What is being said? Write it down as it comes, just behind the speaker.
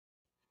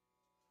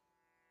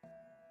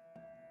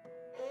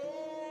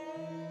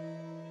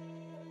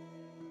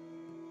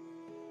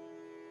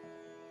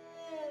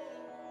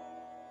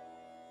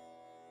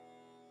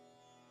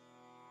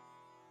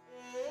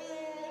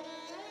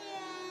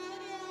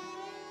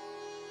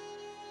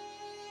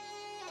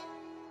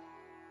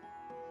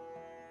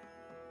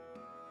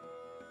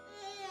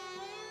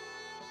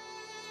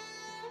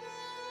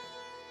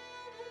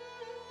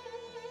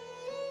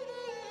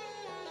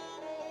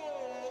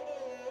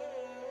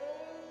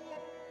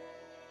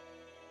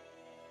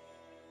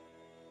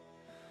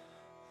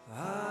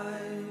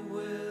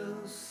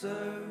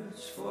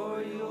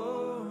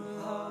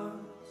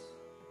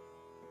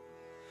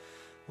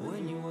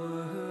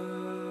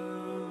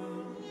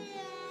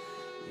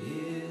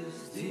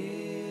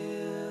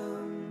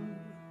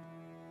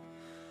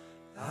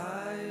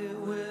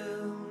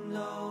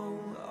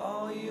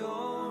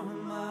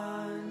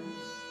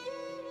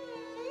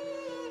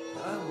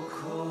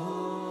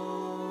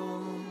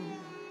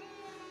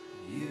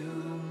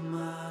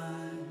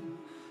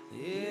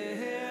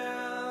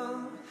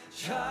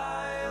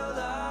Child,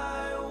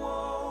 I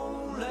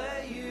won't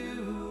let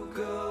you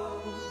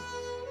go.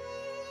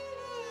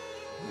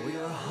 We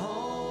are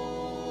homeward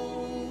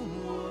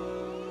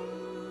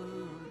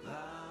bound.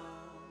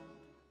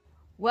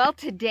 Well,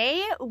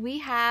 today we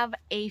have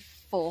a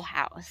full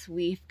house.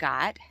 We've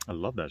got... I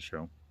love that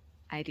show.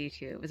 I do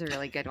too. It was a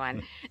really good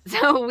one.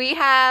 So we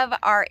have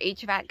our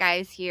HVAC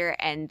guys here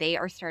and they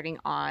are starting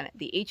on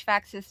the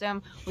HVAC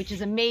system, which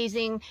is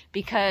amazing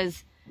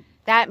because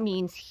that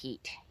means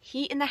heat.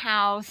 Heat in the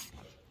house.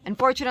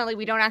 Unfortunately,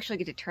 we don't actually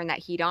get to turn that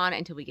heat on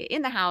until we get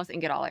in the house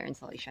and get all our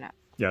insulation up.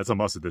 Yeah, it's a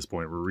must at this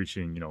point. We're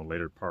reaching,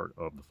 later part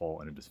of the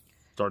fall and it just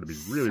started to be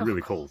really, So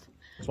really cold.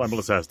 That's why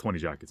Melissa has 20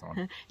 jackets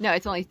on. No,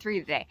 it's only 3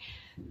 today.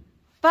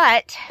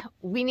 But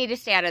we need to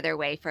stay out of their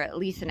way for at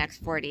least the next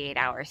 48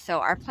 hours. So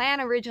our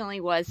plan originally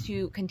was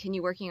to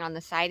continue working on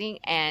the siding,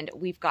 and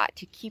we've got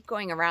to keep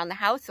going around the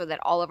house so that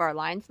all of our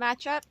lines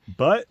match up.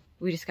 But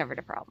we discovered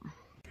a problem.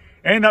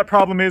 And that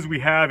problem is we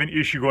have an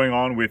issue going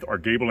on with our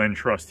gable end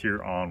truss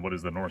here on what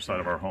is the north side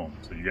of our home.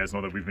 So you guys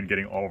know that we've been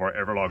getting all of our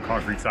Everlog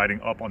concrete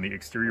siding up on the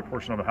exterior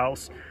portion of the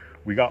house.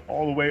 We got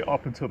all the way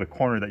up until the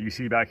corner that you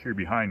see back here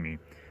behind me.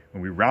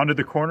 When we rounded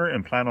the corner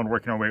and planned on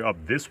working our way up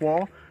this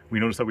wall, we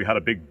noticed that we had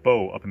a big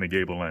bow up in the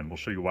gable end. We'll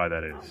show you why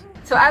that is.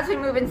 So as we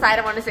move inside,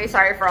 I want to say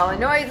sorry for all the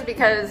noise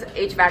because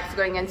HVAC is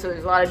going in, so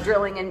there's a lot of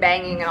drilling and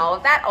banging and all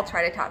of that. I'll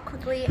try to talk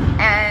quickly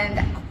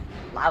and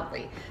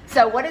loudly.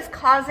 So what is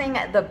causing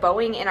the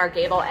bowing in our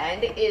gable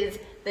end is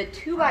the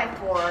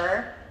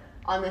 2x4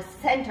 on the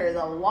center,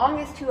 the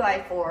longest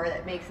 2x4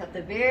 that makes up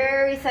the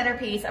very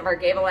centerpiece of our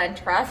gable end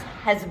truss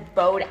has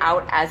bowed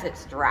out as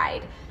it's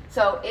dried.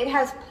 So it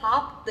has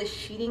popped the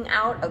sheeting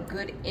out a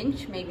good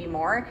inch, maybe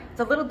more.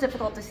 It's a little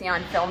difficult to see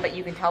on film, but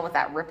you can tell with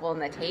that ripple in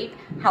the tape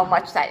how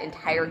much that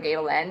entire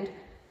gable end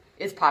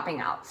is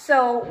popping out.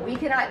 So we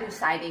cannot do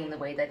siding the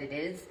way that it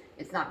is.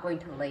 It's not going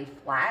to lay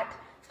flat,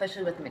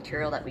 especially with the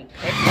material that we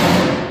picked,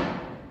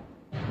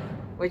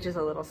 which is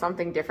a little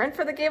something different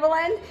for the gable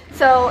end.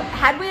 So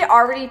had we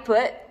already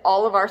put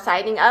all of our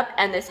siding up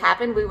and this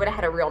happened, we would have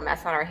had a real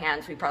mess on our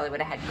hands. We probably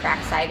would have had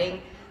cracked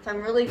siding. So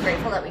I'm really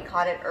grateful that we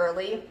caught it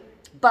early.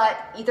 But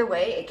either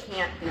way, it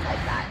can't be like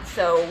that.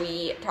 So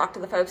we talked to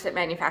the folks that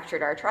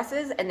manufactured our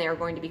trusses and they're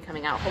going to be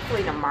coming out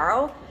hopefully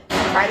tomorrow to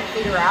try to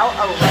figure out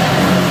a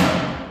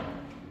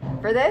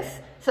way for this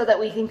so that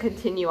we can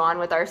continue on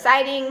with our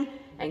siding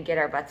and get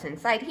our butts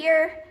inside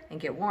here and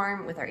get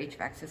warm with our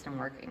HVAC system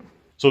working.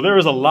 So there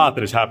is a lot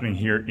that is happening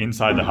here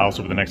inside the house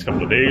over the next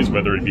couple of days,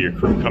 whether it be a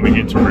crew coming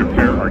in to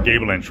repair our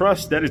gable end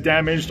truss that is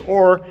damaged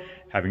or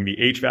having the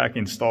HVAC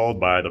installed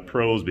by the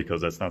pros,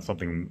 because that's not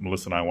something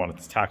Melissa and I wanted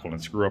to tackle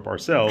and screw up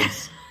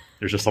ourselves.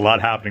 There's just a lot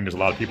happening. There's a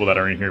lot of people that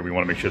are in here. We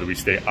want to make sure that we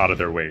stay out of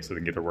their way so they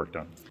can get their work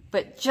done.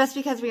 But just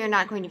because we are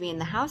not going to be in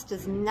the house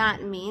does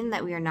not mean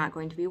that we are not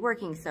going to be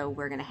working. So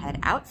we're going to head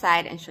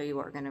outside and show you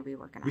what we're going to be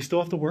working on. We still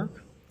have to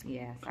work?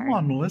 Yeah, sorry. Come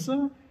on,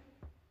 Melissa.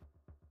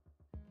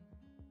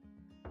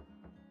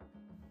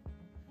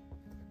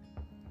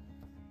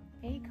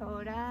 Hey,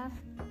 Coda.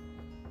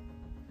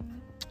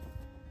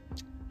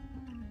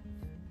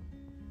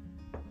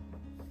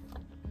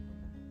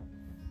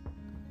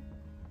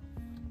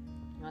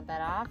 Want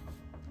that off?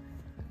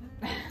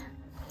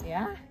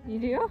 Yeah, you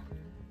do?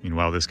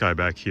 Meanwhile, this guy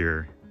back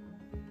here,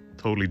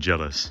 totally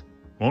jealous.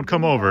 Won't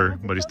come over,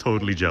 but he's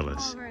totally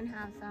jealous. Over and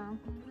have some.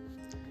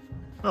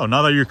 Well,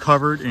 now that you're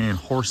covered in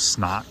horse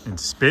snot and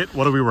spit,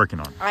 what are we working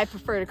on? I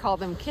prefer to call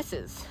them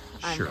kisses.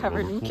 I'm Sure,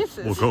 covered in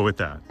kisses. We'll go with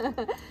that.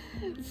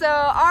 So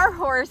our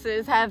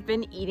horses have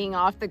been eating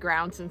off the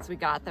ground since we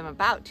got them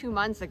about 2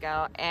 months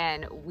ago,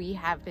 and we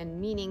have been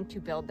meaning to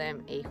build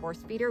them a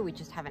horse feeder. We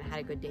just haven't had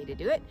a good day to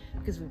do it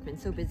because we've been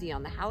so busy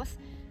on the house.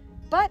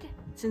 But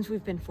since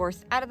we've been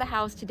forced out of the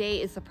house, today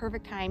is the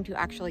perfect time to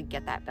actually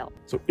get that built.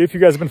 So if you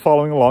guys have been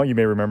following along, you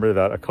may remember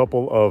that a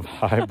couple of...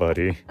 Hi,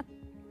 buddy.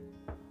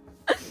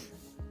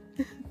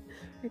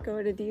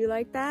 Dakota, do you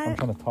like that? I'm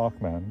trying to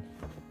talk, man.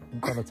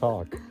 I'm trying to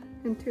talk.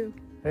 Me too.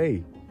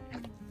 Hey,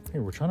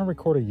 we're trying to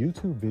record a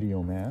YouTube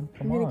video, man.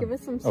 Come on. You're gonna give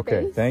us some space?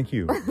 Okay, thank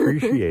you.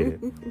 Appreciate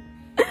it.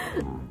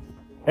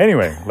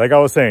 Anyway, like I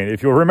was saying,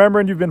 if you'll remember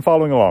and you've been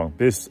following along,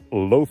 this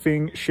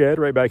loafing shed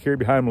right back here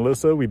behind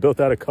Melissa, we built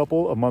that a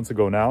couple of months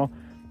ago now.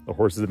 The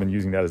horses have been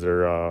using that as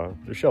their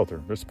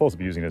shelter. They're supposed to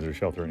be using it as their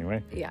shelter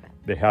anyway. Yeah.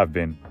 They have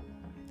been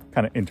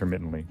kind of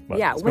intermittently, but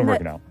yeah, it's been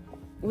working out.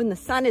 When the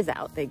sun is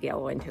out, they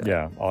go into it.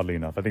 Yeah, oddly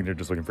enough. I think they're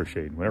just looking for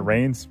shade. When it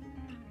rains,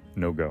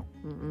 no go.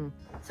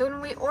 So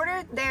when we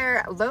ordered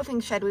their loafing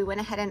shed, we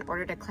went ahead and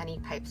ordered a Clenny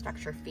pipe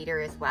structure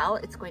feeder as well.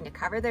 It's going to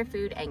cover their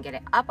food and get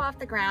it up off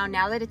the ground.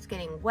 Now that it's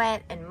getting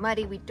wet and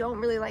muddy, we don't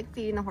really like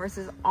feeding the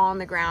horses on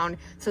the ground.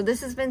 So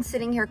this has been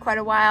sitting here quite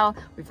a while.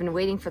 We've been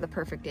waiting for the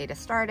perfect day to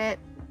start it.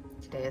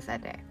 Today is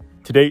that day.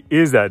 Today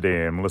is that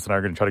day, and Melissa and I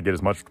are going to try to get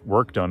as much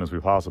work done as we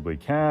possibly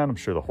can. I'm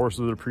sure the horses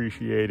would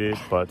appreciate it,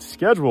 but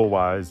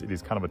schedule-wise, it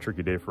is kind of a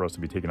tricky day for us to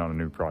be taking on a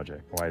new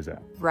project. Why is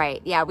that?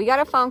 Right, yeah, we got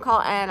a phone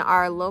call and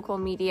our local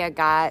media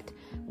got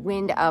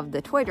wind of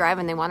the toy drive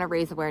and they want to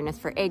raise awareness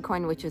for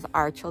ACOIN, which is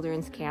our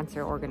children's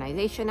cancer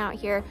organization out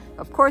here.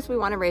 Of course, we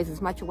want to raise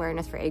as much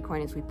awareness for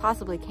ACOIN as we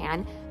possibly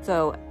can.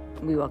 So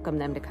we welcome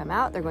them to come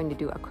out. They're going to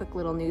do a quick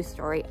little news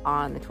story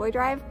on the toy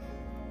drive.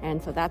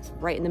 And so that's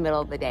right in the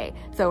middle of the day.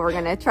 So we're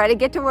going to try to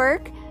get to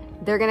work.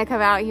 They're going to come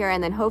out here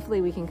and then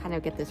hopefully we can kind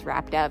of get this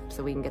wrapped up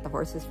so we can get the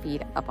horses'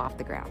 feed up off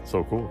the ground.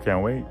 So cool.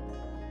 Can't wait.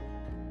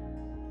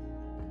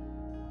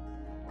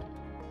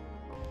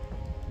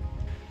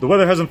 The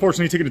weather has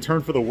unfortunately taken a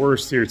turn for the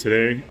worst here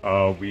today.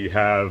 We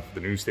have the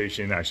news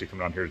station actually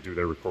coming down here to do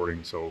their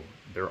recording, so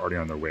they're already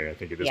on their way. I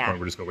think at this point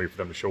we're just gonna wait for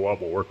them to show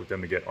up. We'll work with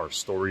them to get our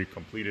story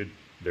completed,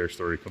 their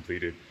story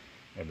completed,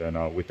 and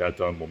then with that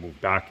done, we'll move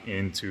back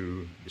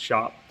into the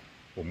shop.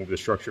 We'll move the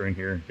structure in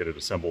here, get it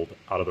assembled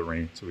out of the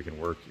rain so we can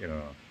work in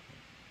a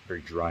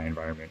very dry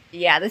environment.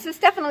 Yeah, this is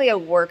definitely a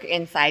work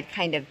inside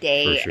kind of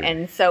day. For sure.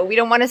 And so we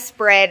don't want to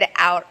spread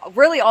out.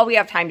 Really, all we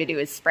have time to do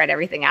is spread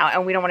everything out.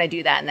 And we don't want to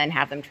do that and then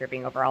have them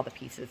tripping over all the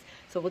pieces.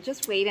 So we'll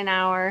just wait an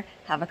hour,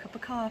 have a cup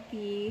of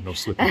coffee. No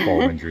slip and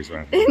fall injuries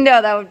around here.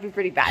 No, that would be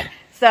pretty bad.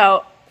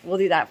 So we'll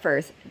do that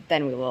first.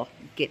 Then we will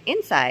get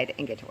inside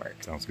and get to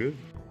work. Sounds good.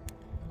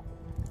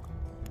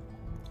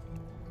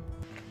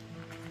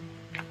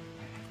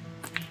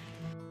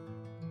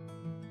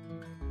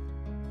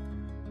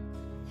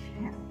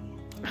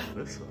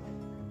 This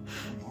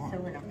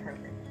So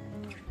inappropriate.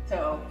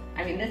 So,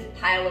 I mean, this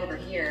pile over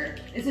here,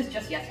 this is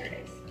just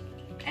yesterday's.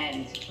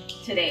 And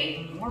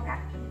today, more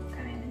packages will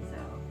come in, and so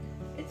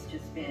it's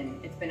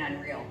been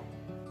unreal.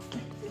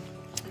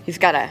 He's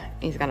gotta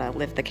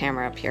lift the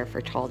camera up here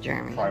for tall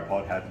Jeremy.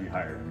 tripod had to be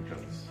higher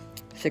because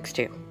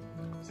 6'2".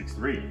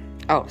 6'3".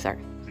 Oh, sorry.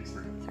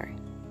 6'3". Sorry.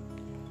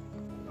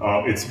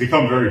 It's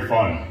become very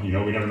fun. You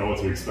know, we never know what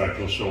to expect.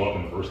 He'll show up,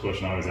 and the first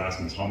question I always ask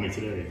him is, how many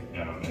today?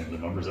 And the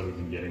numbers that we've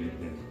been getting have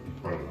been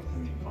incredible. I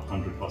mean,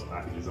 100+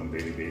 packages on a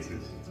daily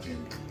basis. It's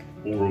been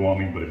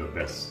overwhelming, but in the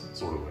best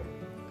sort of way.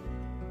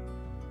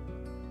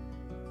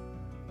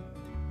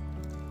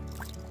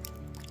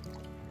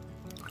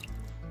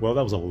 Well,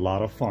 that was a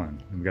lot of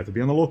fun. And we got to be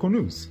on the local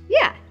news.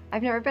 Yeah,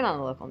 I've never been on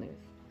the local news.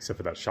 Except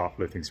for that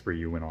shoplifting spree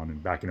you went on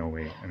back in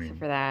 08. I mean,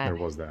 for that. There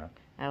was that.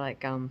 I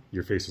like gum.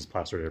 Your face was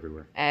plastered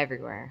everywhere.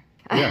 Everywhere.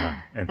 Yeah,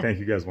 and thank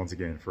you guys once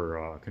again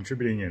for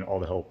contributing and all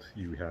the help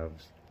you have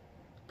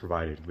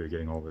provided with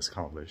getting all this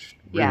accomplished.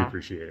 Really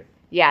appreciate it.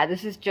 Yeah,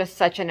 this is just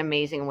such an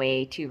amazing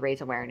way to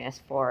raise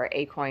awareness for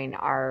ACOIN,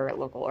 our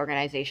local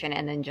organization,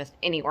 and then just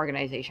any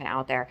organization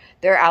out there.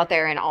 They're out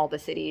there in all the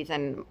cities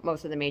and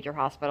most of the major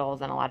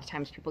hospitals, and a lot of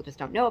times people just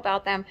don't know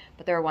about them,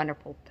 but they're a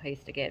wonderful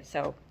place to give.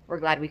 So we're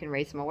glad we can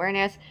raise some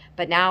awareness.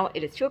 But now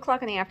it is 2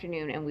 o'clock in the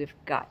afternoon, and we've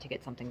got to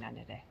get something done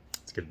today.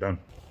 Let's get it done.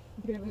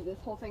 You gonna move this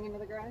whole thing into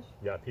the garage?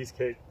 Yeah, piece of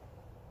cake.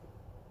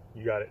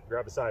 You got it.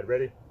 Grab a side.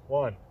 Ready?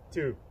 1,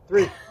 2,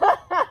 3.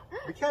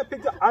 We can't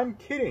pick up. I'm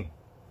kidding.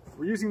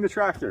 We're using the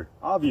tractor,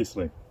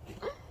 obviously.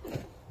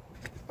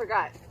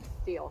 Forgot.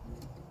 Steel.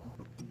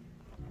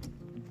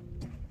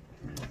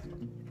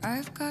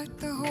 I've got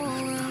the whole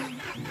world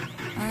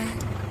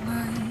at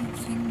my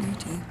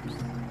fingertips.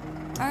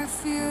 I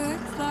feel like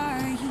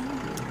flying.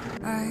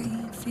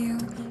 I feel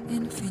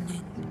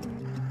infinite.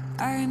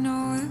 I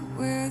know that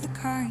we're the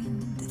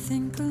kind to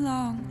think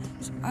along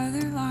some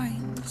other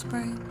lines,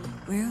 but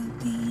we'll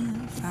be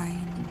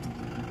fine.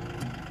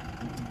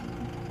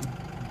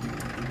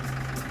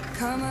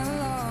 Come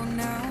along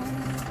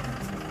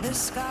now, the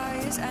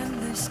sky is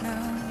endless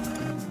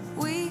now.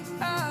 We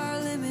are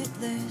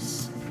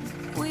limitless,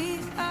 we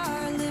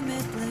are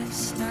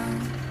limitless now.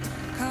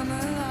 Come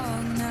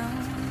along now,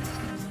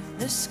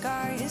 the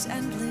sky is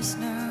endless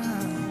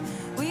now.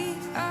 We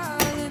are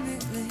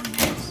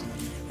limitless,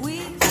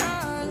 we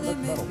are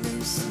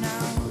limitless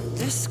now.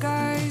 The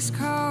sky's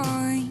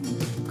calling,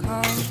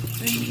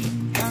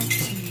 calling out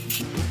to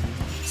me.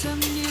 Some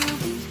new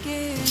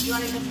beginning. You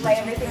want to just lay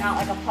everything out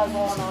like a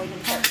puzzle and then we can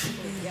put it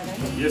together?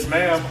 Yes,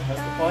 ma'am. That's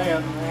the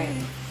plan. All right.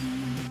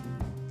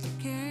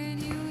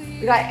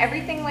 We got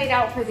everything laid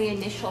out for the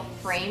initial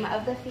frame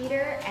of the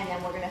feeder, and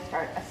then we're going to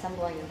start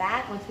assembling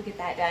that. Once we get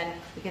that done,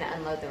 we can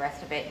unload the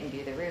rest of it and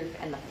do the roof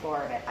and the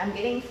floor of it. I'm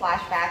getting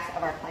flashbacks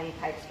of our planning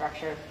pipe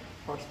structure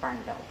horse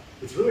barn build.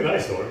 It's really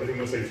nice though. Everything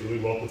looks like it's really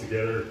well put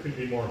together. Couldn't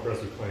be more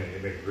impressed with planning. They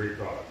make a great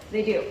product.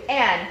 They do.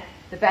 And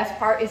the best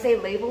part is they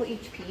label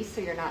each piece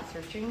so you're not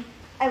searching.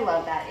 I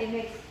love that. It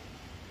makes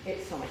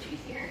it so much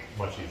easier.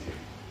 Much easier.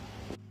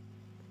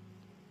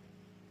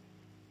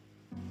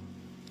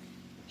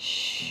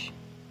 Shh.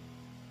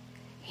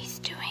 He's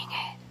doing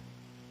it.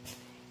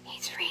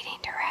 He's reading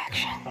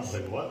directions. I was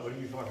like, what? What are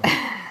you talking about?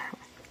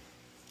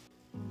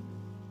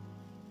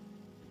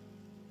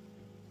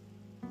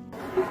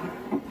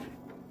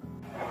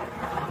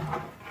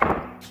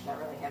 Is that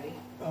really heavy?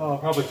 Oh,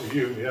 probably for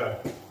you, yeah.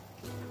 What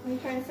are you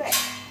trying to say?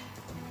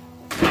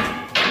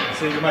 I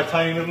say you're my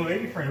tiny little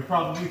lady friend. The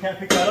problem, you can't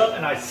pick that up,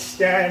 and I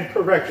stand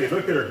corrected.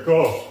 Look at her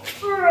go.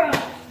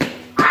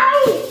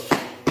 Ow!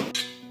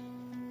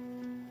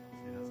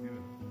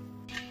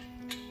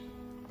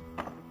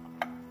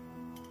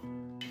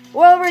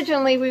 Well,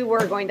 originally we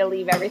were going to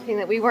leave everything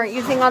that we weren't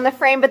using on the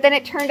frame, but then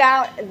it turned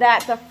out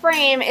that the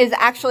frame is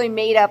actually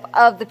made up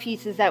of the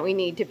pieces that we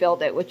need to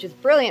build it, which is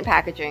brilliant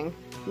packaging.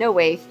 No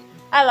waste.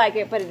 I like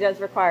it, but it does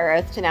require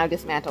us to now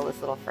dismantle this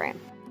little frame.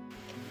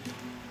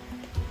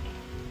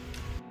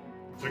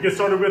 So to get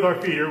started with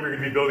our feeder, we're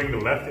going to be building the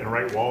left and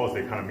right walls.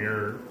 They kind of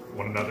mirror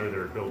one another.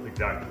 They're built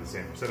exactly the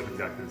same, set up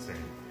exactly the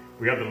same.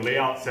 We have the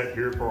layout set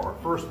here for our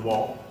first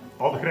wall.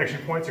 All the connection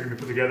points are going to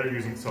be put together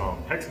using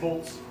some hex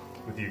bolts,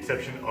 with the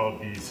exception of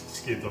these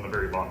skids on the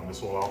very bottom.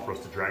 This will allow for us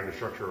to drag the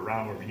structure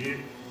around where we need it,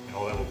 and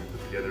all that will be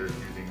put together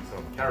using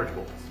some carriage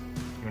bolts.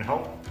 You want to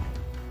help?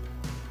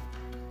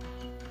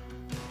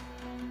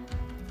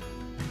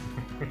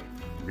 We're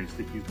going to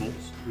stick these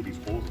bolts through these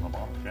holes on the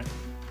bottom, okay?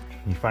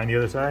 Can you find the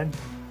other side?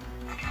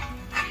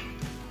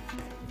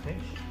 Okay.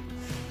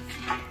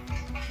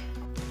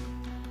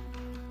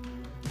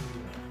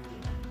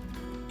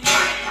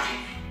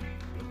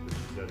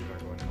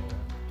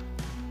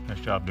 Nice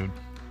job, dude.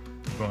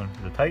 Keep going.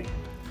 Is it tight?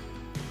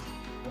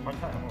 One more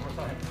time, one more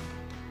time.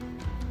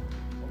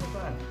 One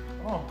more time.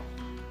 Come on.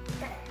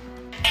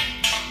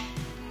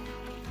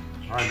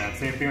 All right, man.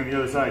 Same thing on the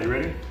other side. You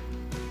ready?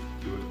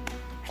 Do it.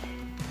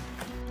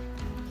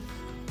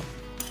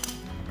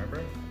 Remember?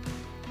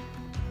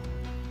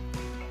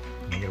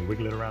 And you're gonna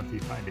wiggle it around till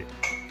you find it.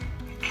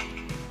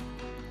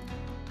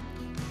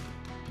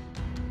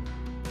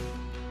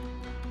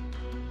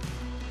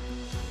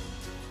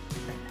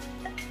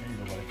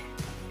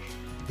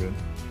 Good.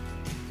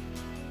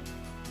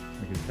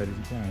 Make it as tight as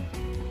you can.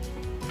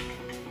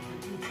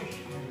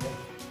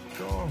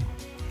 Go.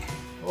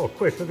 Oh,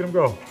 quick, look at him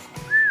go.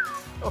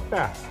 Oh,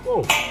 fast.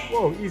 Whoa,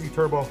 whoa, easy,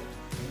 Turbo.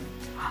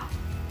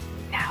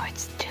 Now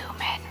it's two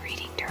men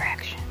reading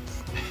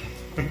directions.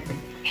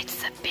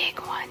 It's the big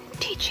one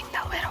teaching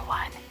the little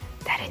one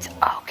that it's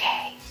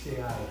okay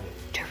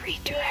to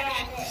read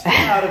directions. Stay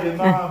out of it,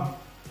 Mom.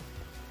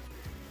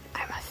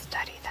 I must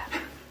study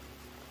them.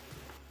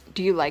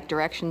 Do you like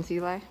directions,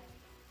 Eli?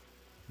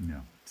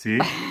 No. See?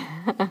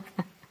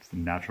 It's a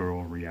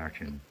natural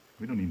reaction.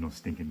 We don't need no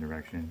stinking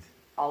directions.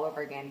 All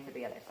over again for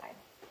the other side.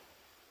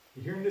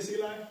 You hearing this,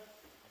 Eli?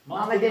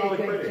 Mama did a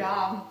good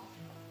job.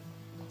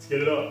 Let's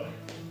get it up.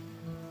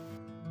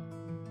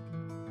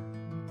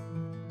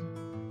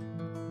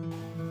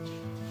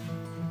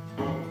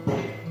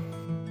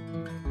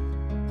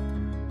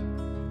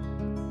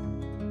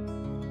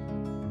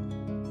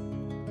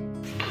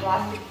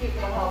 Lost your cute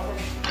little helper.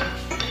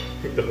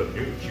 Picked up a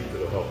new cute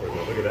little helper.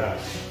 Look at that.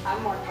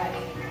 I'm more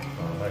funny.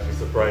 I'm actually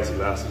surprised he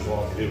lasted as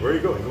long as he did. Where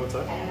you go? You go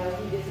inside? I don't know if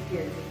he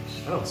disappeared.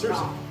 Oh,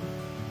 seriously. Oh.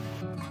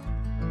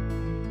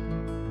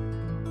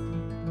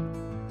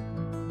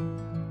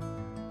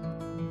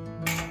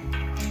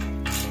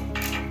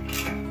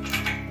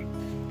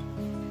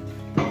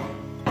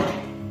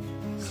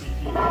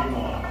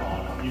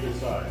 On either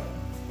side.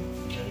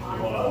 And if you On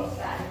want both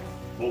sides.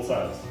 both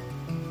sides.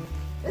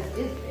 This is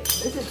big.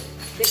 This is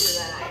bigger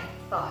than I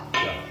thought.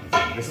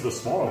 Yeah. This is the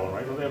smaller one,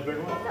 right? Don't they have a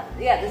bigger one? No,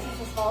 yeah, this is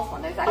the smallest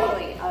one. There's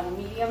actually a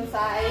medium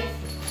size,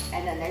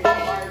 and then there's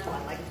a large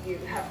one, like if you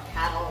have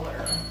cattle or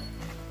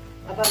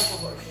a bunch of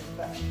horses.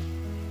 But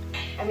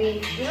I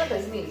mean, you know what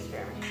this means,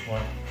 Jeremy?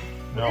 What?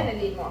 We're gonna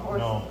need more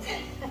horses. No.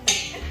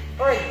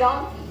 Or a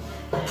donkey.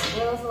 One of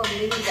those little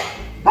mini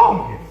donkeys.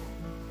 Donkey!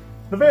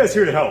 The van is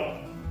here to help.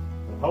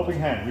 Helping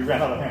hand. We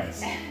ran out of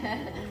hands.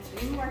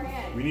 We need more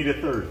hands. We need a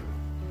third.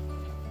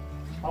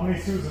 How many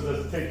Susans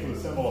does it take to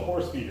assemble a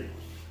horse feeder?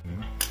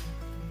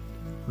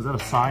 Was that a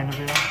sign of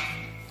it?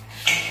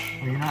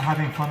 Are you not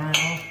having fun right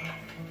now?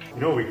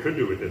 You know what we could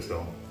do with this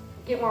though?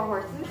 Get more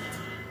horses.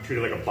 Treat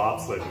it like a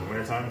bobsled in the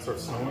wintertime and start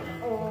snowing.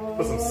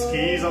 Put some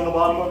skis on the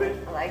bottom of it.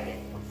 I like it.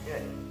 Let's do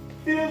it.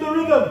 Feel the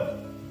rhythm.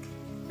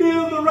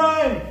 Feel the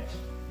rhyme.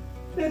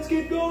 Let's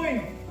get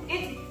going.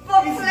 It's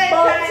bobsled time.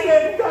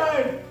 Bobsled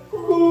time.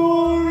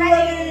 Cool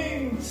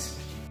runnings.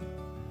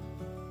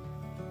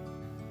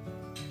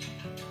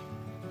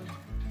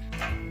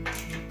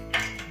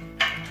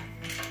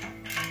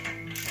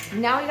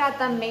 Now we got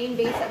the main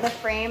base of the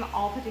frame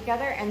all put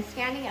together and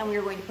standing, and we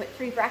are going to put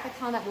 3 brackets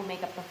on that will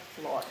make up the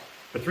floor.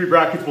 The 3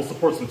 brackets will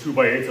support some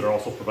 2x8s that are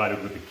also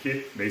provided with the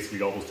kit.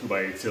 Basically, all those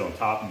 2x8s sit on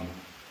top, and the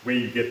way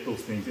you get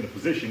those things in a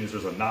position is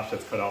there's a notch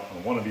that's cut out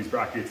on one of these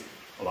brackets.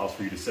 Allows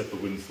for you to set the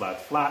wooden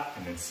slats flat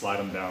and then slide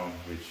them down,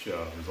 which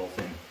results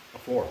in a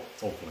floor,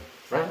 hopefully.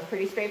 Right? Sounds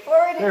pretty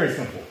straightforward. Very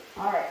simple.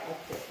 All right,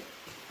 let's do it.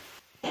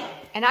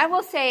 And I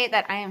will say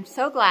that I am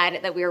so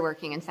glad that we are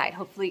working inside.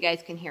 Hopefully you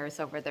guys can hear us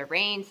over the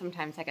rain.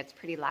 Sometimes that gets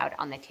pretty loud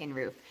on the tin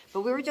roof.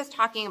 But we were just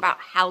talking about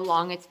how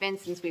long it's been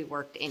since we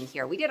worked in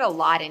here. We did a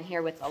lot in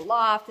here with the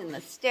loft and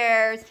the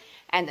stairs,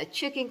 and the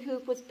chicken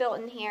coop was built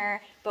in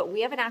here. But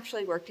we haven't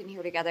actually worked in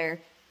here together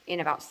in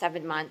about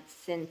 7 months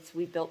since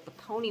we built the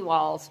pony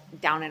walls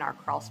down in our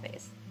crawl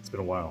space. It's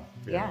been a while.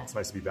 Yeah. It's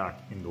nice to be back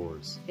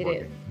indoors. It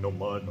working. is. No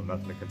mud, no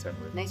nothing to contend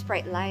with. Nice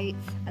bright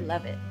lights. I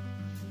love it.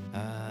 I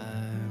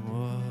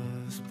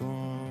was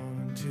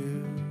born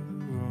to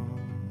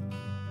roam,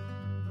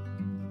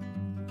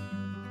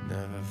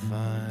 never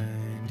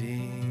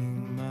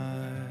finding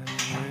my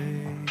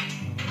way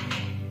home.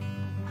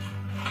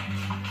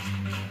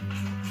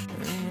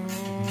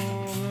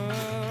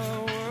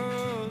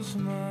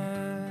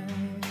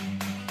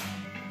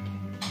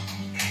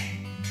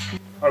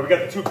 All right, we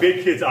got the two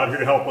big kids out here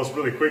to help us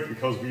really quick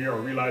because we are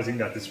realizing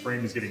that this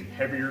frame is getting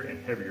heavier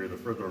and heavier the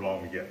further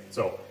along we get.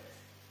 So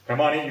come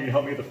on in, you're gonna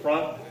help me at the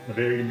front. Nevaeh,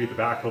 you're gonna be at the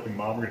back helping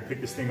Mom. We're gonna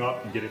pick this thing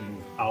up and get it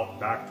moved out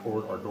back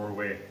toward our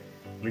doorway,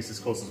 at least as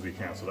close as we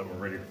can, so that we're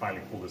ready to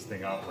finally pull this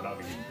thing out. We're not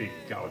making big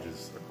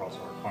gouges across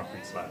our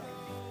concrete slab.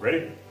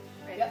 Ready?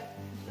 Ready.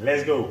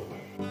 Let's go.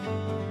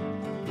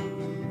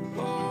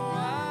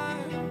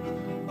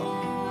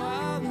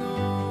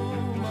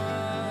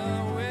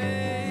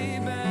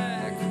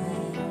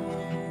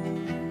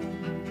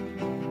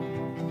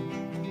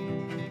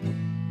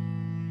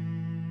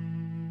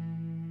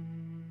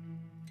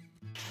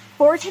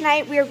 For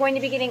tonight, we are going to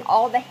be getting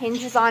all the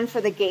hinges on for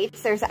the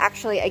gates. There's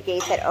actually a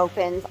gate that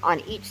opens on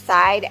each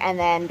side, and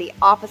then the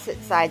opposite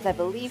sides, I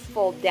believe,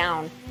 fold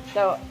down.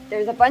 So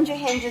there's a bunch of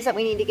hinges that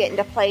we need to get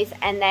into place,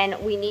 and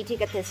then we need to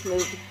get this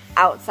moved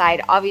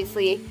outside.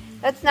 Obviously,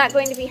 that's not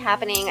going to be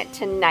happening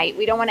tonight.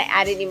 We don't want to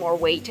add any more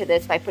weight to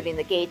this by putting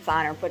the gates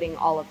on or putting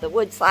all of the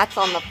wood slats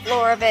on the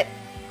floor of it.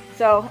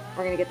 So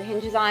we're going to get the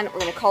hinges on. We're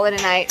going to call it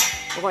a night.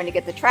 We're going to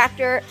get the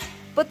tractor,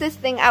 put this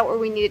thing out where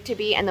we need it to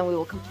be, and then we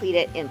will complete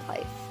it in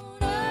place.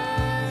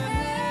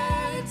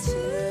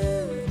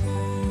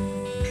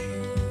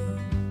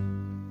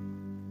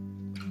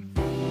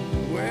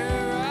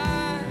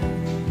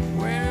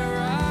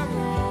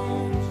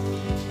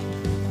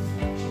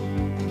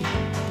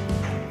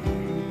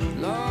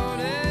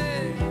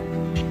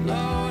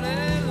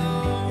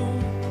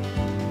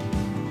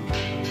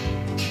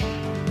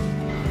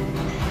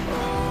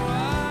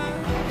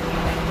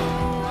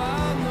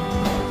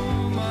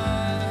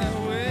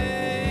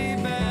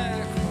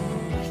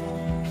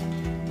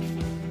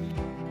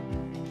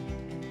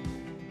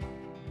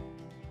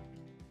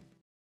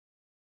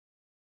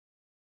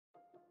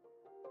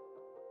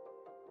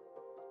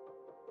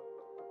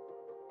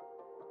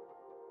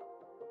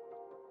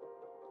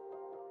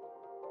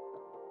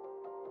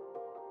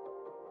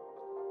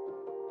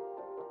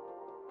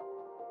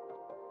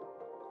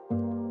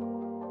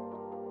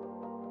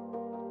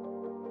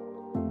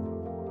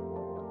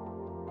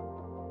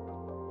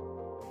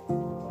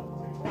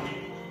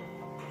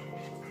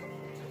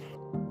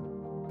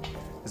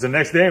 It's the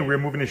next day and we're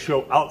moving the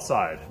show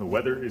outside. The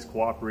weather is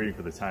cooperating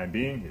for the time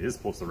being. It is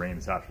supposed to rain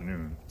this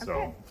afternoon. Okay.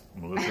 So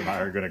Melissa and I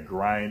are gonna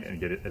grind and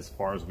get it as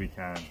far as we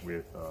can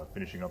with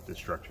finishing up this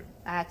structure.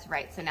 That's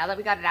right. So now that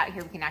we got it out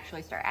here, we can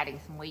actually start adding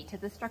some weight to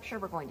the structure.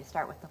 We're going to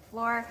start with the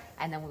floor,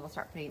 and then we will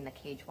start putting the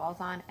cage walls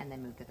on and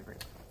then move to the roof.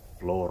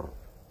 Floor.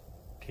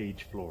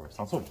 Cage floor.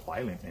 Sounds so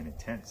violent and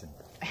intense and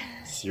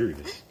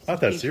serious. Not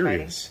that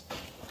serious.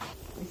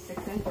 These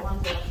 6-inch ones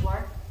on the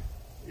floor?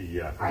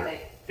 Yeah. Are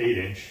they?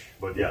 8-inch,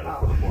 but yeah, that's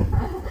for the floor.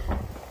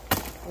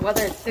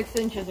 Whether it's 6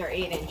 inches or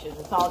 8 inches,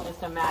 it's all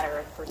just a matter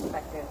of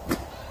perspective.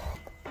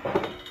 All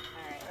right,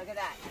 look at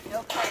that.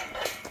 No cutting.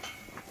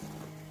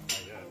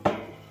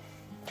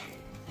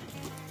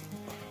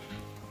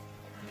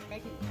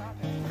 Making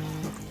progress.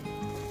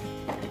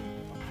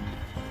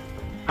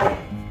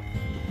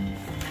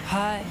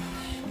 Hush,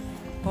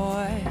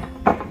 boy.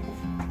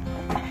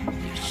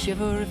 You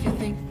shiver if you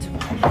think too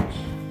much.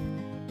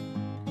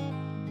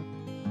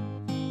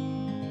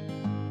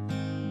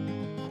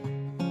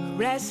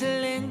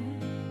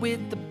 Wrestling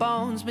with the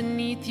bones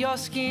beneath your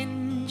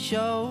skin.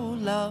 Show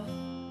love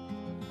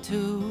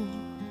to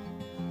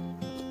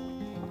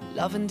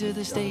love into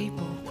the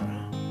staple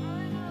ground.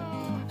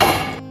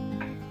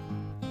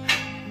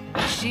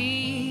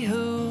 She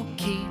who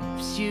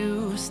keeps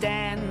you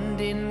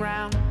standing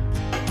round.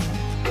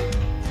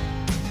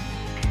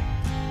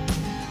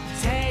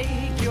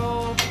 Take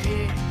your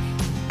pick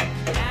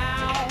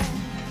now.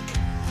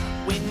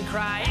 Wind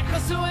cry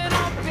echoes to an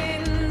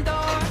open door.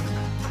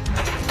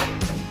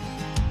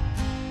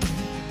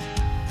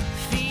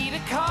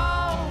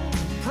 Cold,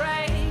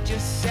 pray,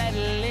 just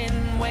settle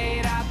in,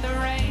 wait out the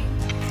rain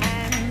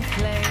and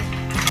play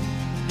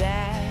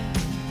that.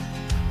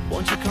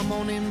 Won't you come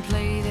on and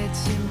play that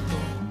simple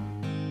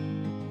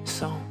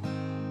song?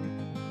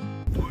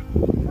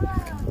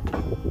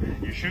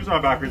 Your shoes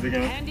are backwards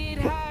again. And it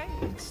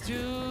hurts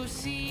to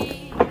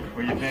see.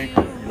 What do you think?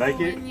 You like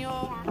it?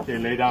 Okay,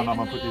 lay down. I'm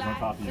gonna put these on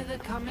top of you.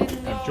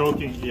 I'm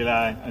joking,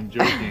 Eli. I'm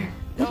joking.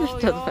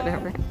 Just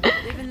whatever.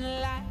 Living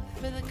life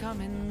for the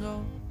come and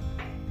go.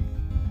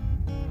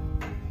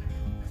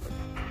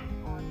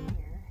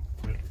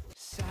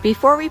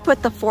 Before we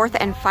put the fourth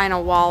and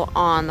final wall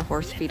on the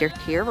horse feeder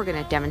here, we're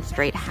going to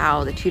demonstrate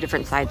how the two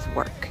different sides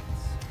work.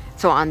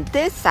 So on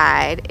this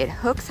side, it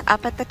hooks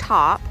up at the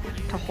top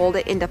to hold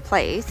it into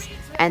place,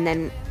 and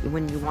then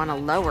when you want to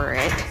lower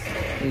it,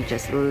 you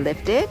just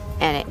lift it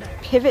and it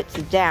pivots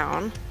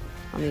down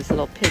on these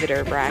little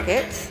pivoter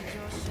brackets.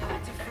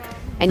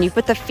 And you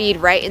put the feed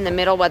right in the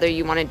middle, whether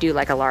you want to do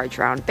like a large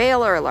round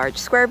bale or a large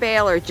square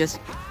bale or just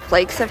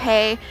flakes of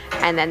hay,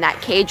 and then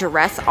that cage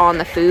rests on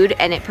the food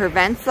and it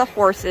prevents the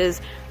horses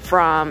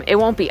from, it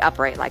won't be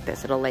upright like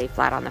this, it'll lay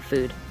flat on the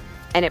food,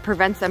 and it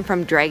prevents them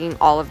from dragging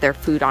all of their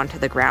food onto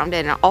the ground,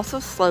 and it also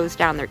slows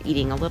down their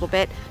eating a little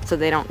bit so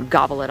they don't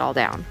gobble it all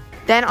down.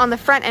 Then on the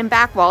front and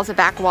back walls, the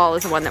back wall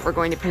is the one that we're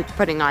going to be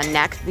putting on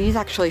next. These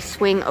actually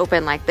swing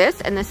open like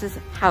this, and this is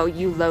how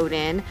you load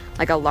in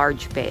like a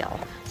large bale.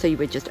 So you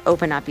would just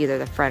open up either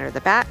the front or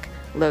the back,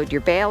 load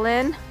your bale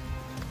in,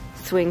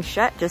 swing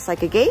shut just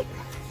like a gate,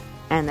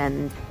 and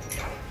then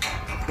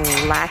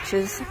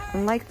latches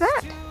like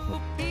that.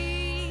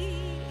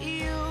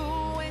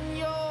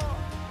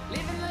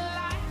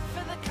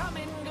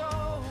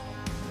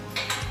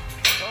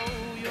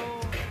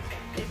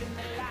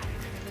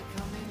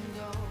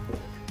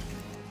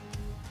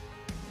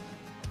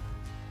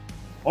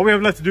 All we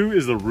have left to do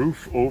is the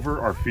roof over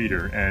our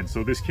feeder, and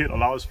so this kit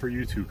allows for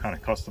you to kind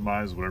of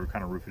customize whatever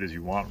kind of roof it is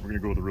you want. We're going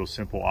to go with a real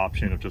simple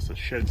option of just a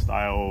shed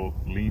style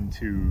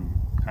lean-to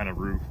kind of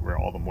roof where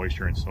all the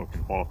moisture and snow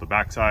can fall off the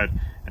backside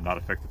and not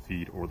affect the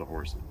feed or the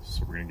horses.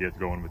 So we're going to get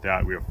going with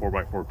that. We have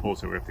 4x4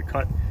 posts that we have to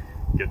cut,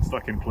 get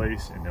stuck in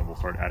place, and then we'll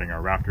start adding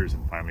our rafters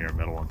and finally our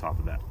metal on top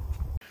of that.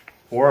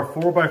 For our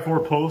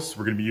 4x4 posts,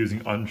 we're going to be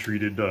using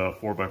untreated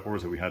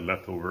 4x4s that we had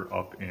left over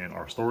up in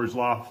our storage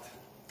loft.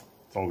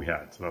 That's all we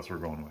had, so that's what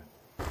we're going with.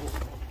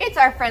 It's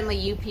our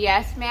friendly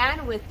UPS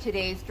man with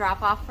today's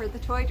drop off for the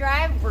toy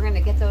drive. We're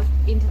gonna get those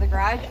into the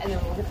garage and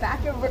then we'll get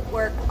back to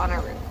work on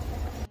our roof.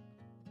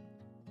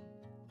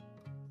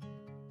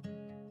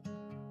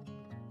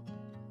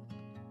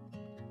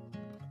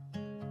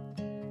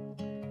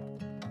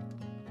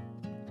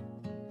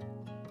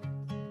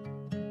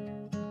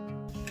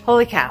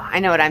 Holy cow, I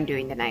know what I'm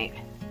doing tonight.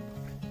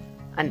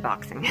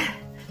 Unboxing.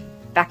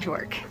 Back to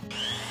work.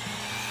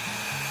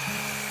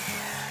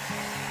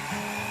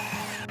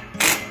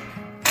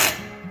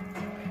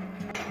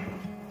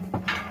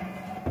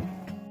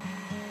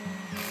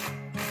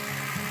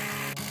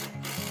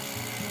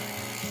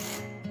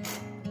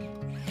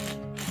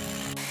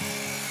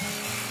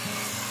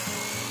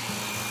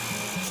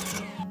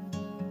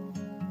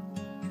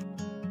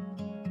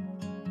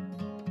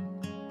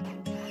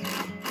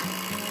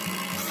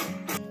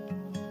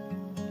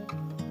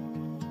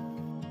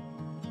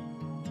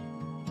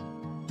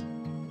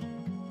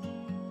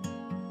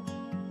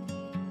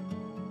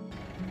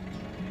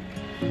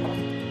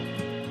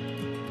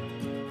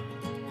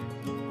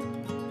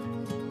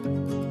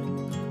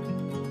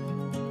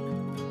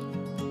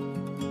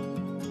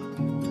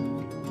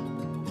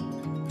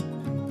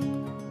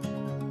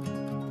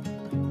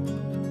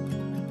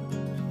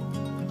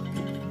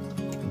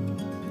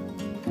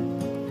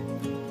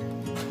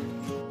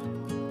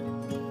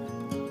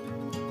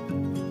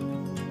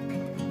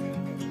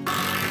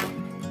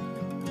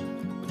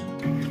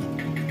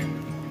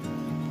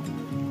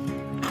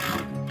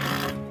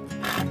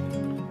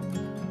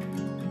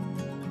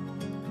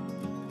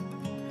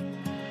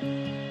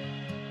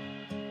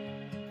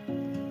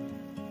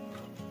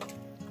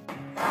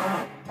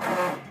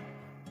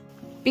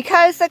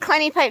 Because the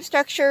Clenny pipe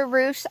structure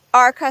roofs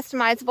are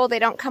customizable, they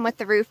don't come with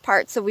the roof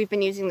parts, so we've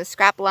been using the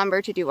scrap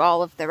lumber to do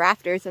all of the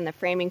rafters and the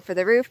framing for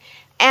the roof.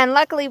 And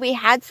luckily we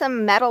had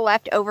some metal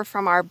left over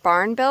from our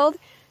barn build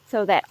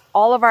so that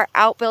all of our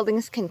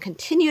outbuildings can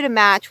continue to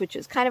match, which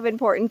is kind of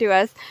important to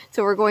us.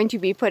 So we're going to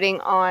be putting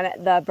on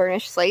the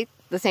burnished slate,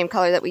 the same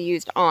color that we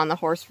used on the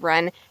horse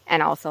run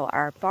and also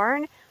our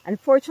barn.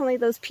 Unfortunately,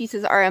 those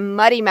pieces are a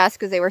muddy mess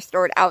because they were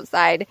stored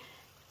outside.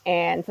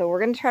 And so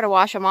we're going to try to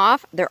wash them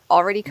off. They're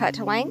already cut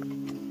to length,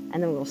 and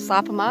then we'll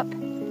slap them up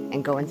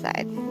and go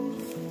inside.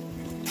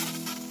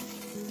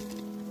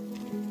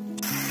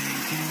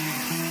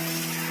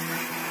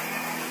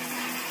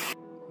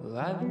 Well,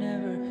 I've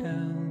never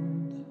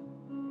held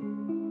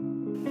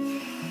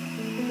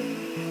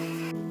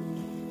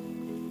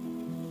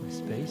a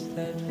space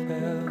that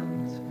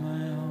felt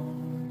my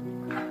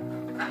own,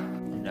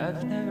 and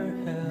I've never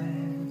held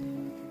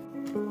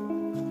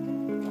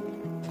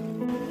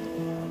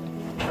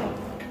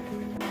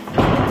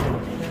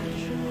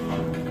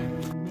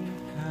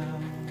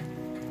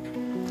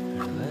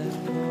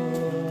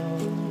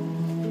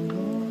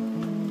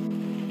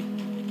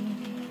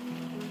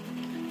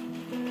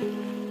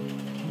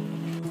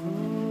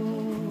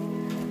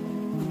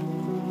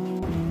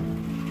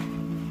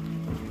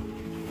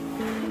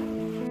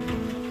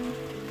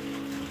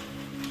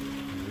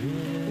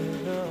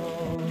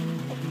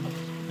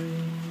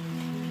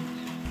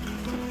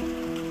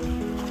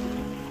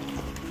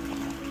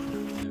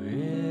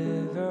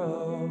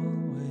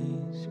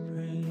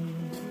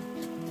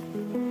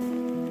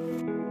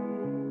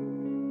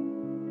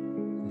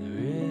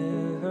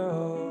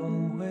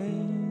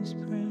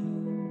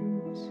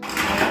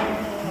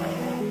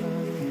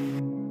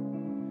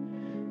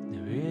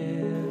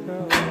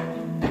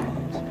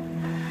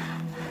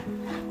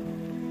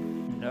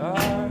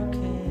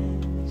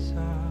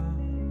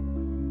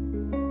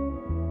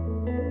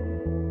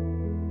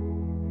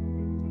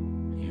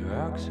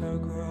rocks are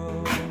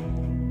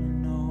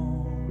growing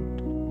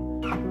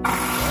old.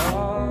 All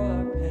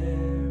our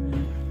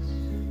parents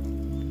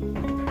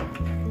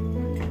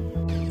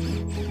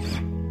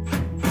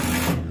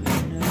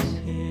leaving us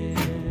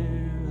here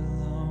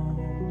alone.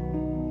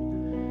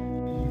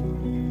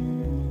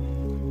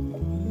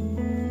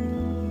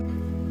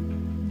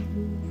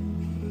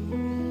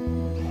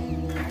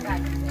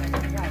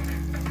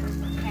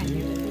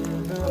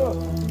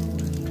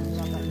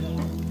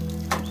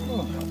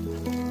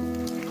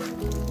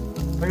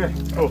 Okay.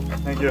 Oh,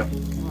 thank you.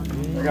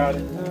 I got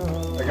it.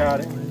 I got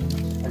it.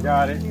 I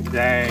got it.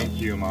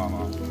 Thank you,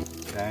 Mama.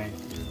 Thank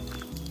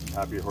you.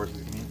 Happy your horses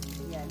can eat?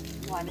 Yes.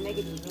 Well, to make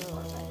it easier,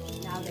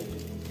 but now they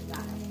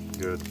got it.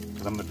 Good.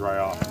 Because I'm going to dry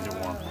off and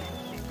get warm.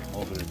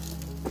 All day.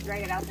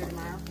 Drag it out there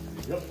tomorrow.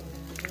 Yep.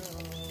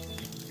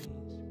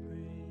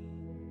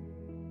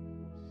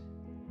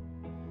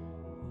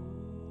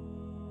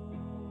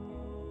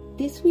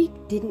 This week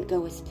didn't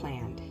go as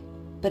planned,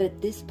 but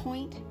at this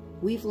point,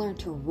 we've learned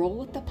to roll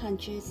with the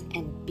punches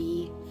and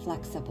be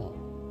flexible.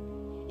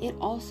 It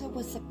also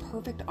was the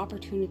perfect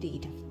opportunity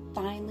to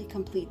finally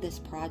complete this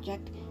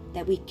project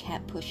that we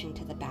kept pushing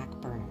to the back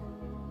burner.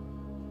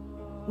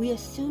 We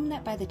assumed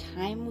that by the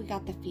time we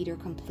got the feeder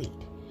complete,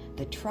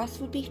 the truss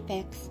would be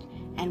fixed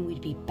and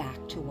we'd be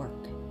back to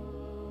work.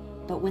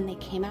 But when they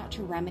came out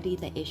to remedy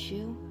the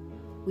issue,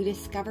 we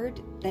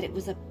discovered that it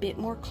was a bit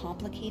more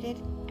complicated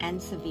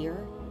and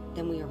severe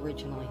than we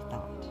originally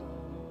thought.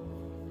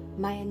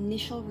 My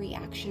initial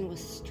reaction was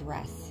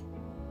stress.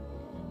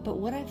 But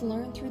what I've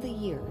learned through the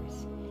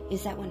years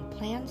is that when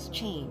plans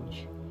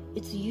change,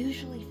 it's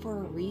usually for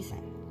a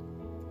reason.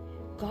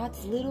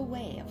 God's little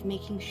way of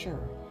making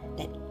sure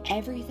that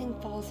everything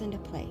falls into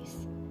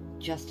place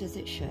just as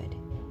it should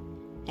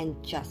and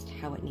just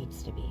how it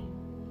needs to be.